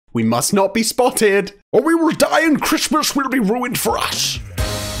We must not be spotted, or we will die and Christmas will be ruined for us.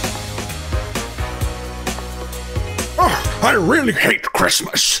 Oh, I really hate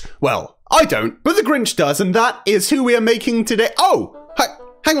Christmas. Well, I don't, but the Grinch does, and that is who we are making today. Oh,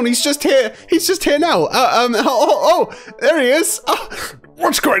 hang on, he's just here. He's just here now. There he is.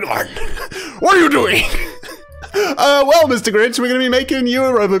 What's going on? What are you doing? Well, Mr. Grinch, we're going to be making you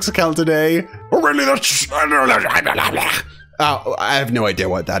a Roblox account today. Oh, really? That's... I have no idea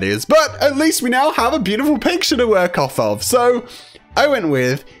what that is, but at least we now have a beautiful picture to work off of. So I went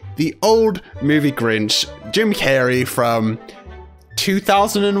with the old movie Grinch, Jim Carrey from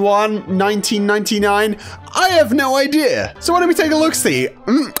 2001, 1999. I have no idea. So why don't we take a look-see?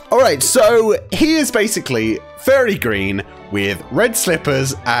 All right, so he is basically furry green with red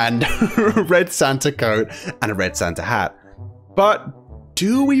slippers and red Santa coat and a red Santa hat. But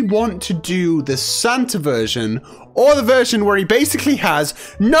do we want to do the Santa version or the version where he basically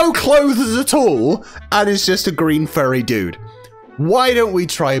has no clothes at all and is just a green furry dude? Why don't we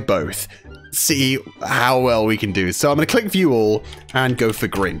try both? See how well we can do. So I'm going to click view all and go for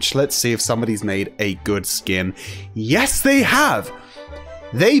Grinch. Let's see if somebody's made a good skin. Yes, they have.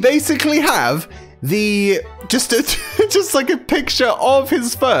 They basically have the just like a picture of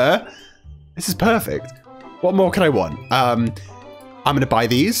his fur. This is perfect. What more can I want? I'm going to buy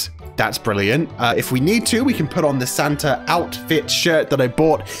these. That's brilliant. If we need to, we can put on the Santa outfit shirt that I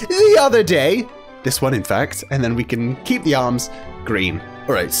bought the other day. This one, in fact. And then we can keep the arms green.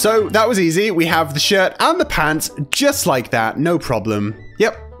 All right, so that was easy. We have the shirt and the pants just like that. No problem.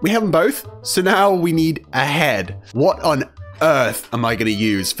 Yep, we have them both. So now we need a head. What on earth am I going to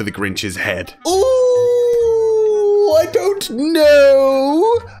use for the Grinch's head? Ooh, I don't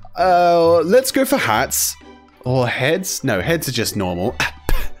know. Let's go for hats. Or heads? No, heads are just normal.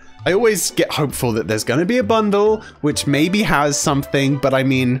 I always get hopeful that there's going to be a bundle which maybe has something, but I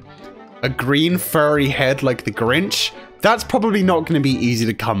mean, a green furry head like the Grinch, that's probably not going to be easy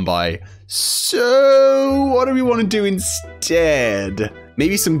to come by. So what do we want to do instead?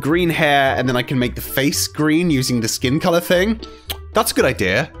 Maybe some green hair, and then I can make the face green using the skin color thing. That's a good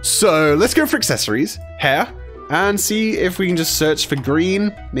idea. So let's go for accessories, hair, and see if we can just search for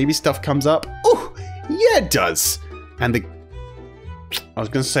green. Maybe stuff comes up. Oh, yeah, it does. And I was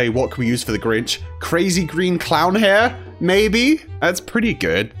going to say, what can we use for the Grinch? Crazy green clown hair? Maybe? That's pretty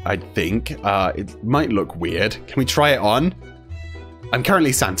good, I think. It might look weird. Can we try it on? I'm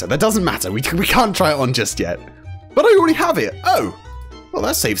currently Santa. That doesn't matter. We can't try it on just yet. But I already have it. Oh. Well,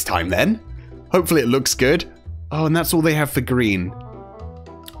 that saves time then. Hopefully it looks good. Oh, and that's all they have for green.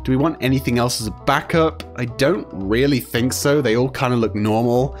 Do we want anything else as a backup? I don't really think so. They all kind of look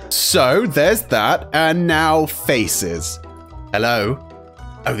normal. So there's that. And now faces. Hello?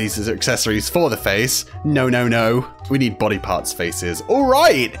 Oh, these are accessories for the face. No, no, no. We need body parts faces. All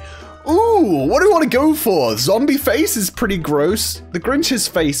right. Ooh, what do we want to go for? Zombie face is pretty gross. The Grinch's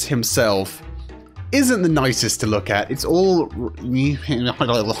face himself isn't the nicest to look at. It's all wrinkly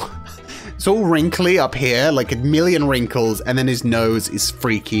up here, like a million wrinkles, and then his nose is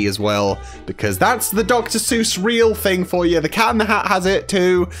freaky as well, because that's the Dr. Seuss real thing for you. The Cat in the Hat has it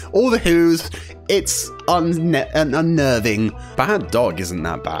too. All the Who's. It's unnerving. Bad Dog isn't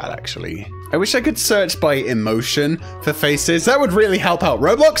that bad, actually. I wish I could search by emotion for faces. That would really help out.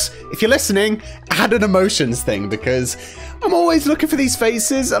 Roblox, if you're listening, add an emotions thing, because I'm always looking for these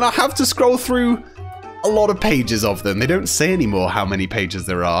faces, and I have to scroll through a lot of pages of them. They don't say anymore how many pages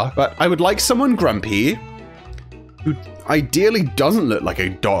there are, but I would like someone grumpy who ideally doesn't look like a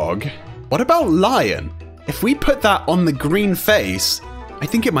dog. What about lion? If we put that on the green face, I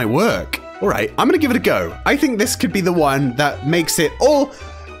think it might work. All right, I'm gonna give it a go. I think this could be the one that makes it all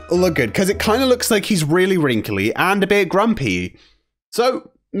look good, because it kind of looks like he's really wrinkly and a bit grumpy. So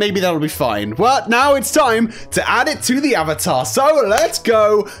maybe that'll be fine. Well, now it's time to add it to the avatar. So let's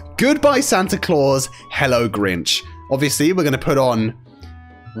go. Goodbye, Santa Claus. Hello, Grinch. Obviously, we're going to put on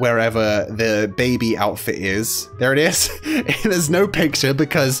wherever the baby outfit is. There it is. There's no picture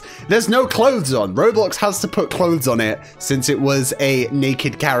because there's no clothes on. Roblox has to put clothes on it since it was a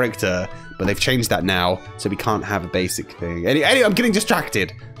naked character. But they've changed that now, so we can't have a basic thing. Anyway, I'm getting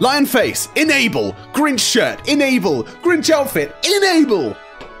distracted. Lion face, enable. Grinch shirt, enable. Grinch outfit, enable.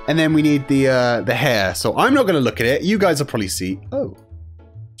 And then we need the hair. So I'm not going to look at it. You guys will probably see. Oh,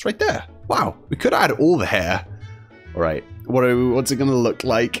 it's right there. Wow, we could add all the hair. All right, what's it going to look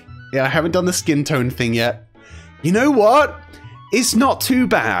like? Yeah, I haven't done the skin tone thing yet. You know what? It's not too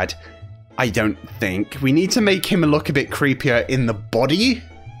bad, I don't think. We need to make him look a bit creepier in the body,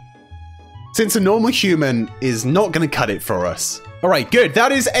 since a normal human is not going to cut it for us. All right, good.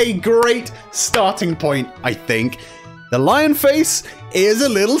 That is a great starting point, I think. The lion face is a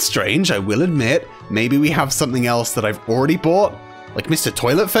little strange, I will admit. Maybe we have something else that I've already bought, like Mr.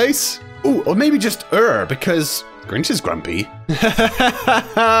 Toilet Face. Ooh, or maybe just because Grinch is grumpy.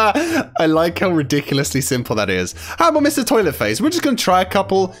 I like how ridiculously simple that is. How about Mr. Toilet Face? We're just gonna try a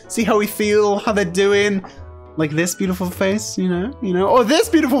couple, see how we feel, how they're doing. Like this beautiful face, you know, or this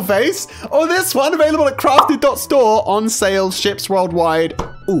beautiful face, or this one available at crafted.store on sale, ships worldwide.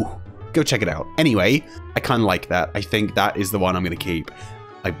 Ooh, go check it out. Anyway, I kind of like that. I think that is the one I'm gonna keep.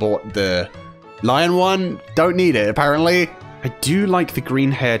 I bought the lion one, don't need it apparently. I do like the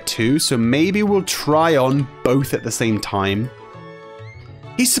green hair too, so maybe we'll try on both at the same time.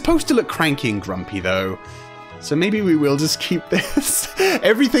 He's supposed to look cranky and grumpy though, so maybe we will just keep this.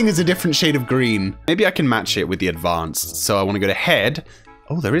 Everything is a different shade of green. Maybe I can match it with the advanced, so I want to go to head.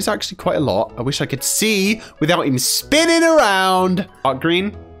 Oh, there is actually quite a lot. I wish I could see without him spinning around. Dark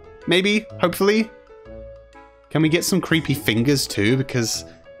green, maybe, hopefully. Can we get some creepy fingers too, because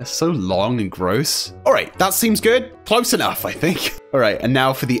they're so long and gross. All right, that seems good. Close enough, I think. All right, and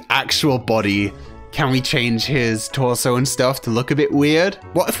now for the actual body. Can we change his torso and stuff to look a bit weird?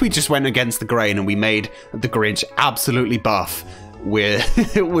 What if we just went against the grain and we made the Grinch absolutely buff with,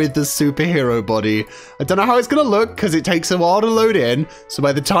 with the superhero body? I don't know how it's gonna look because it takes a while to load in. So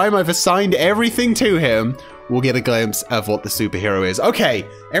by the time I've assigned everything to him, we'll get a glimpse of what the superhero is. Okay,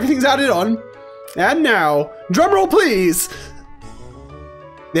 everything's added on. And now, drum roll please.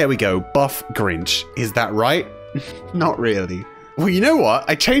 There we go, buff Grinch. Is that right? Not really. Well, you know what?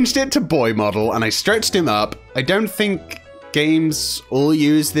 I changed it to boy model and I stretched him up. I don't think games all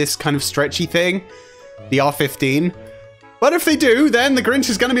use this kind of stretchy thing, the R15. But if they do, then the Grinch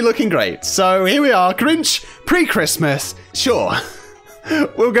is going to be looking great. So here we are, Grinch pre-Christmas. Sure,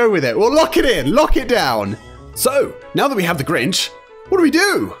 we'll go with it. We'll lock it in, lock it down. So now that we have the Grinch, what do we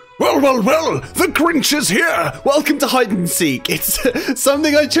do? Well, the Grinch is here! Welcome to Hide and Seek. It's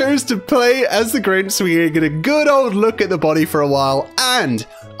something I chose to play as the Grinch, so we get a good old look at the body for a while, and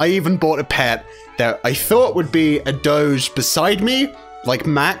I even bought a pet that I thought would be a Doge beside me, like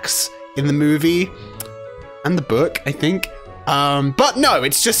Max in the movie, and the book, I think. But no,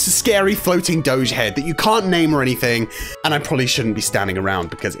 it's just a scary floating Doge head that you can't name or anything, and I probably shouldn't be standing around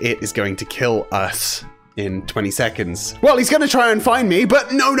because it is going to kill us in 20 seconds. Well, he's gonna try and find me,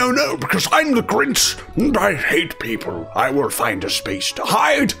 but no, because I'm the Grinch and I hate people. I will find a space to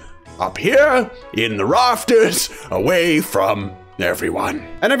hide up here in the rafters, away from everyone.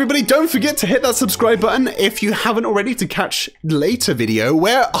 And everybody, don't forget to hit that subscribe button if you haven't already to catch the later video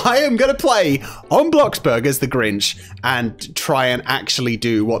where I am gonna play on Bloxburg as the Grinch and try and actually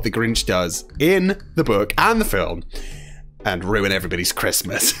do what the Grinch does in the book and the film and ruin everybody's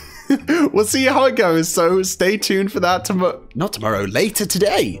Christmas. We'll see how it goes, so stay tuned for that not tomorrow, later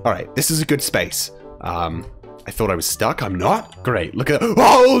today. All right, this is a good space. I thought I was stuck, I'm not. Great, look at,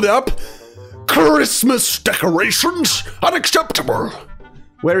 hold up! Christmas decorations, unacceptable.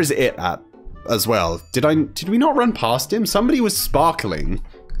 Where is it at as well? Did we not run past him? Somebody was sparkling,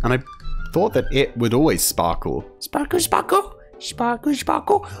 and I thought that it would always sparkle. Sparkle, sparkle, sparkle,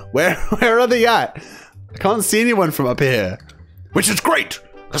 sparkle. Where are they at? I can't see anyone from up here. Which is great,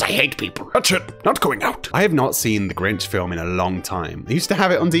 because I hate people. That's it, not going out. I have not seen the Grinch film in a long time. I used to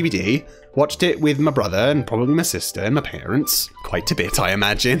have it on DVD, watched it with my brother and probably my sister and my parents. Quite a bit, I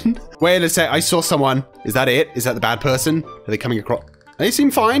imagine. Wait a sec, I saw someone. Is that it? Is that the bad person? Are they coming across? They seem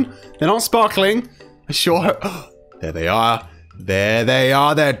fine. They're not sparkling. I sure hope. There they are. There they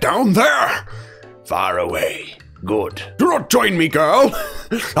are. They're down there. Far away. Good. Do not join me, girl.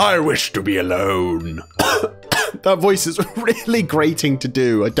 I wish to be alone. That voice is really grating to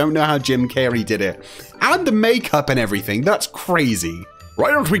do. I don't know how Jim Carrey did it. And the makeup and everything. That's crazy.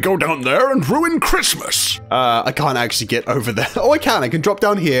 Why don't we go down there and ruin Christmas? I can't actually get over there. Oh, I can. I can drop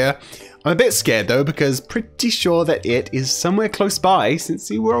down here. I'm a bit scared, though, because pretty sure that it is somewhere close by since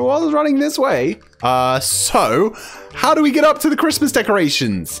we were all running this way. So how do we get up to the Christmas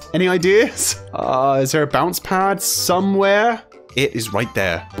decorations? Any ideas? Is there a bounce pad somewhere? It is right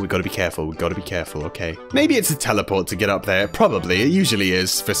there. We've got to be careful. We've got to be careful. Okay. Maybe it's a teleport to get up there. Probably. It usually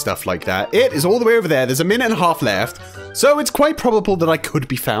is for stuff like that. It is all the way over there. There's a minute and a half left. So it's quite probable that I could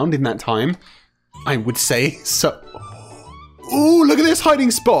be found in that time. I would say so. Ooh, look at this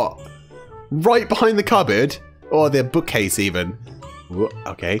hiding spot. Right behind the cupboard. Or the bookcase even. Ooh,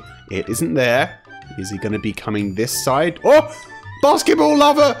 okay. It isn't there. Is he going to be coming this side? Oh! Basketball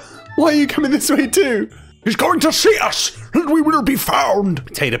lover! Why are you coming this way too? He's going to see us, and we will be found.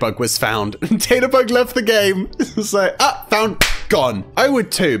 Taterbug was found. Taterbug left the game. So, found, gone. I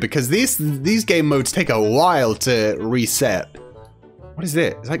would too, because these game modes take a while to reset. What is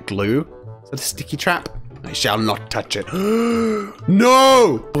it? Is that glue? Is that a sticky trap? I shall not touch it.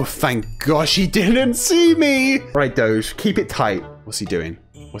 No! Oh, thank gosh he didn't see me. Right, Doge, keep it tight. What's he doing?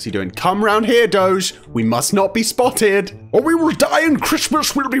 What's he doing? Come round here, Doge. We must not be spotted, or we will die and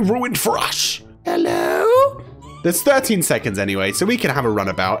Christmas will be ruined for us. Hello? There's 13 seconds anyway, so we can have a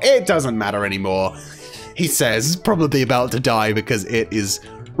runabout. It doesn't matter anymore. He says, probably about to die because it is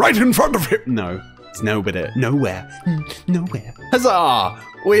right in front of him. No, it's nowhere. Nowhere. Huzzah!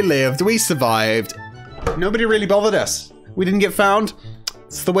 We lived, we survived. Nobody really bothered us. We didn't get found.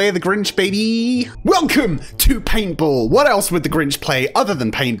 It's the way of the Grinch, baby. Welcome to paintball. What else would the Grinch play other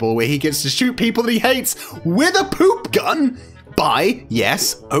than paintball, where he gets to shoot people that he hates with a poop gun?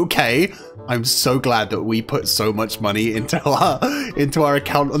 Yes, okay. I'm so glad that we put so much money into our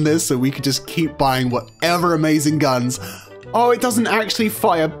account on this so we could just keep buying whatever amazing guns. Oh, it doesn't actually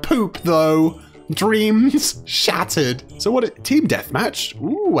fire poop though. Dreams shattered. So what, team deathmatch?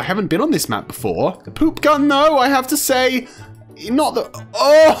 Ooh, I haven't been on this map before. The poop gun though, I have to say, not the,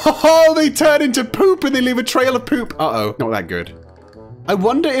 oh, they turn into poop and they leave a trail of poop. Uh-oh, not that good. I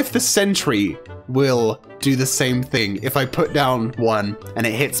wonder if the sentry will do the same thing. If I put down one and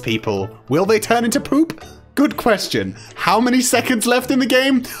it hits people, will they turn into poop? Good question. How many seconds left in the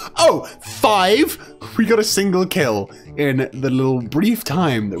game? Oh, 5. We got a single kill in the little brief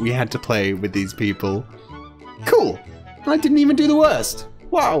time that we had to play with these people. Cool. I didn't even do the worst.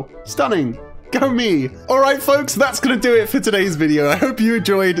 Wow, stunning. Go me. All right, folks, that's going to do it for today's video. I hope you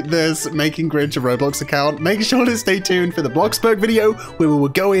enjoyed this Making Grinch a Roblox account. Make sure to stay tuned for the Bloxburg video where we will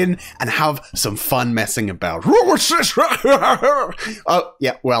go in and have some fun messing about. Oh,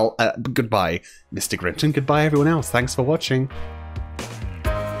 yeah, well, goodbye, Mr. Grinch, and goodbye, everyone else. Thanks for watching.